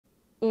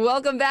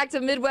Welcome back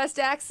to Midwest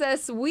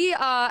Access. We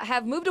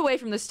have moved away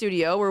from the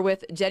studio. We're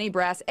with Jenny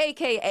Brass,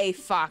 aka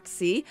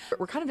Foxy.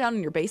 We're kind of down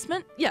in your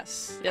basement.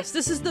 Yes.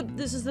 This is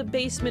the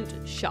basement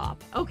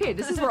shop. Okay,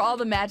 this is where all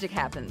the magic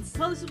happens.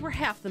 Well, this is where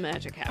half the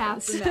magic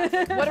happens. Half the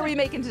magic. What are we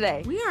making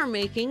today? We are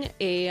making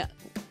a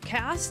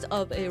cast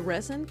of a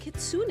resin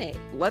kitsune.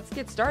 Let's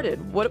get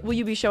started. What will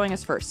you be showing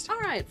us first?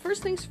 All right.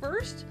 First things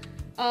first.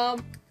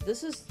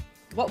 This is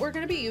what we're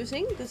going to be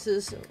using. This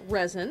is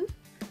resin.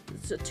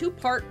 It's a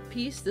two-part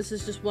piece. This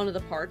is just one of the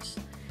parts,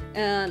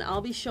 and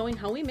I'll be showing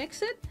how we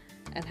mix it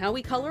and how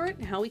we color it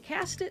and how we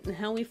cast it and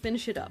how we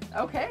finish it up.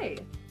 Okay.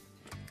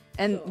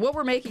 And so, what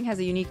we're making has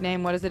a unique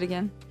name. What is it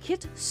again?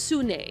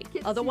 Kitsune,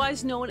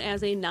 otherwise known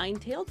as a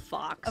nine-tailed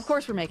fox. Of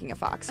course we're making a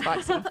fox,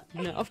 Foxy.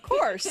 No, of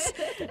course.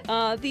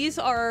 These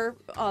are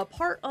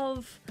part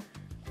of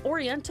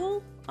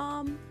Oriental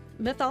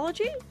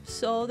mythology,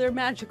 so they're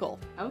magical.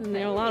 Okay. And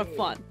they're a lot of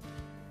fun.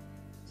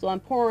 So I'm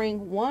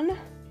pouring one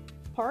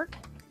part.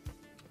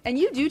 And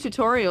you do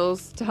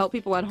tutorials to help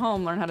people at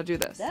home learn how to do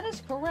this. That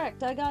is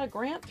correct. I got a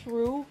grant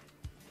through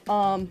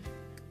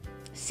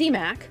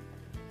CMAC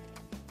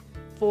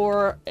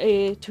for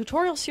a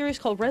tutorial series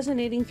called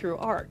Resin-ating Through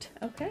Art.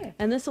 Okay.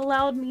 And this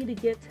allowed me to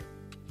get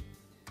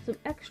some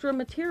extra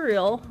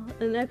material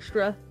and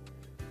extra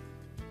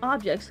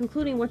objects,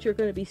 including what you're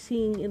going to be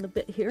seeing in the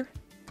bit here.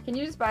 Can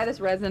you just buy this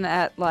resin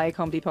at, like,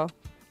 Home Depot?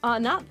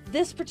 Not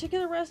this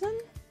particular resin.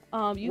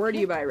 Where do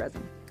you buy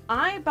resin?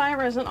 I buy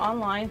resin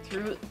online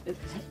through,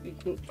 you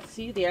can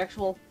see the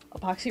actual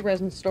epoxy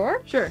resin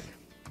store. Sure.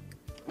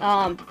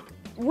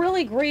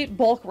 Really great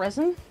bulk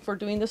resin for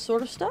doing this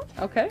sort of stuff.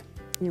 Okay.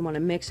 You want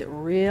to mix it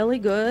really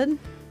good.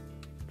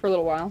 For a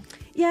little while?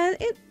 Yeah,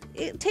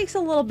 it takes a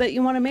little bit.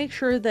 You want to make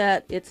sure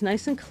that it's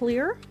nice and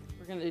clear.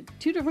 We're going to do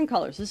two different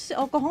colors. This is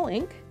alcohol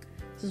ink.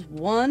 This is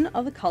one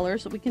of the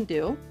colors that we can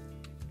do.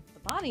 The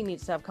body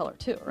needs to have color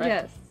too, right?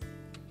 Yes.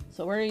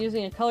 So we're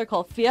using a color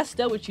called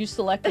Fiesta, which you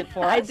selected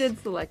for us. I did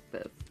select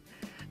this.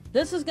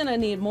 This is going to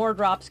need more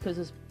drops because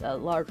it's a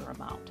larger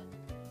amount.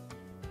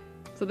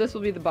 So this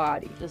will be the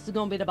body. This is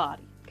going to be the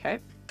body. Okay.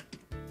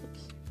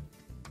 Oops.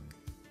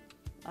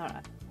 All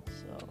right.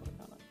 So we're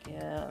going to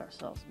get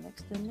ourselves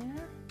mixed in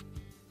there.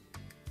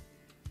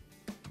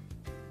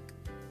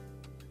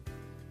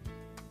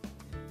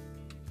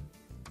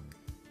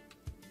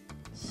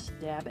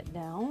 Stab it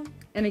down.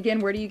 And again,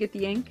 where do you get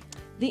the ink?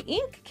 The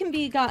ink can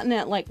be gotten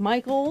at like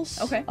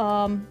Michael's, okay,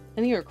 any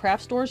of your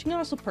craft stores. You can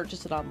also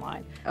purchase it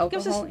online.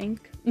 Alcohol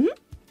ink. Mm-hmm.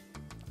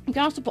 You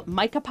can also put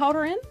mica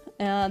powder in,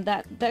 and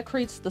that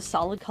creates the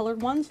solid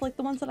colored ones like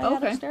the ones that I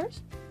had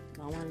upstairs.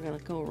 Now we're gonna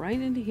go right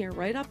into here,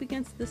 right up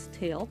against this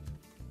tail,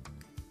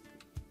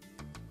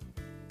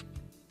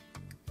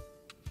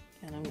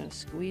 and I'm gonna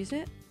squeeze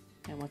it.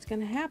 And what's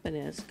gonna happen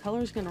is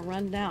color's gonna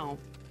run down,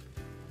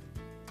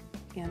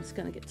 and it's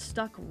gonna get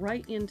stuck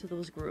right into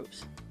those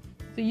grooves.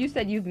 So you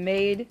said you've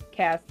made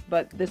casts,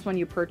 but this one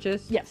you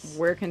purchased? Yes.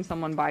 Where can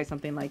someone buy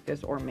something like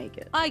this or make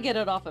it? I get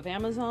it off of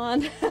Amazon.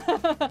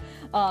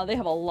 They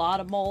have a lot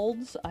of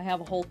molds. I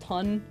have a whole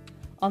ton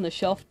on the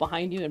shelf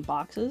behind you in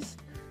boxes.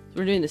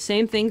 So we're doing the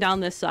same thing down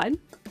this side.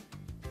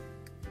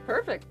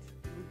 Perfect.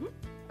 Mm-hmm.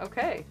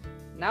 Okay.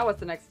 Now what's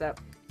the next step?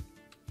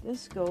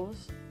 This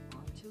goes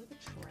onto the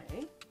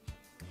tray.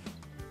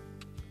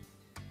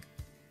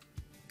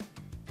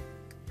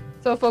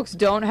 So if folks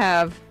don't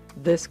have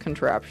this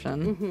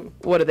contraption,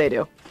 what do they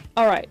do?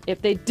 All right,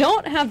 if they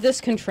don't have this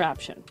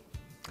contraption,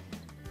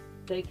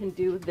 they can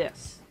do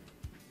this.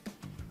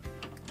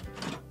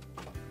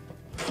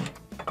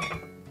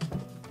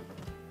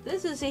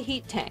 This is a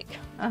heat tank.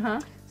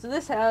 So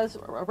this has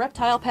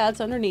reptile pads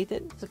underneath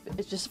it.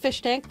 It's just a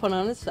fish tank put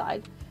on its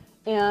side.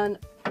 And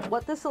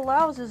what this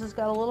allows is it's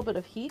got a little bit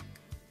of heat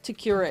to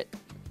cure it.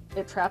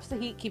 It traps the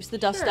heat, keeps the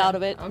dust out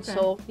of it. Okay.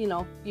 So, you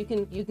know, you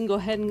can go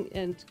ahead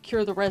and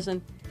cure the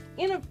resin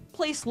in a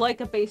place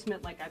like a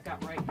basement like I've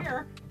got right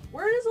here,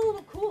 where it is a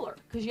little cooler,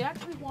 because you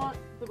actually want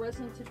the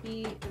resin to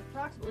be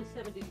approximately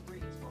 70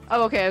 degrees.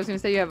 Oh, okay. I was going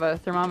to say you have a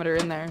thermometer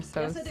in there,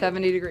 so Yes, I do.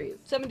 70 degrees.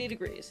 70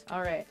 degrees.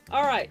 All right.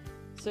 All right.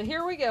 So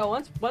here we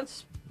go.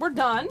 Once we're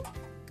done,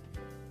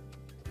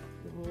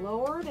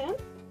 lower it in.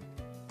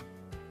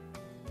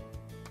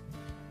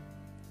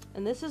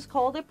 And this is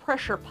called a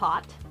pressure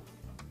pot.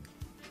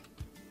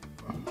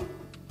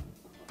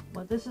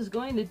 What this is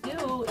going to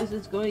do is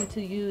it's going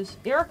to use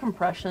air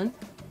compression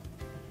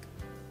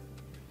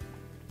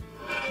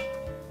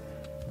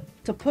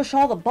to push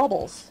all the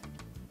bubbles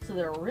so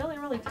they're really,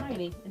 really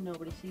tiny and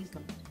nobody sees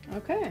them.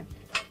 Okay.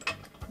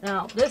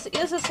 Now, this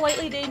is a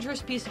slightly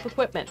dangerous piece of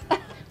equipment.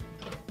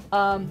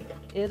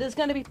 It is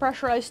going to be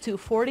pressurized to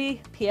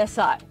 40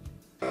 psi.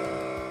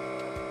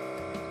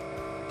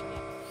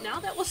 Now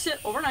that will sit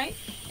overnight,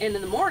 and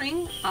in the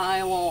morning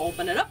I will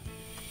open it up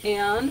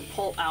and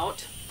pull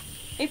out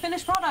a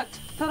finished product.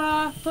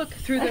 Ta-da! Look,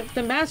 through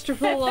the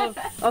masterful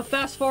of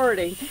fast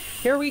forwarding.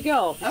 Here we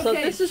go. Okay. So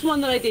this is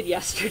one that I did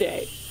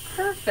yesterday.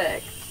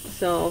 Perfect.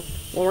 So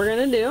what we're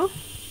gonna do,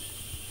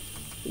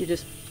 you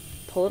just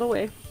pull it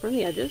away from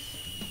the edges.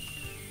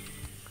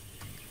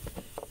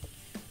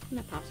 And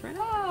it pops right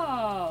out.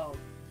 Oh,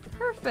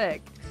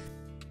 perfect.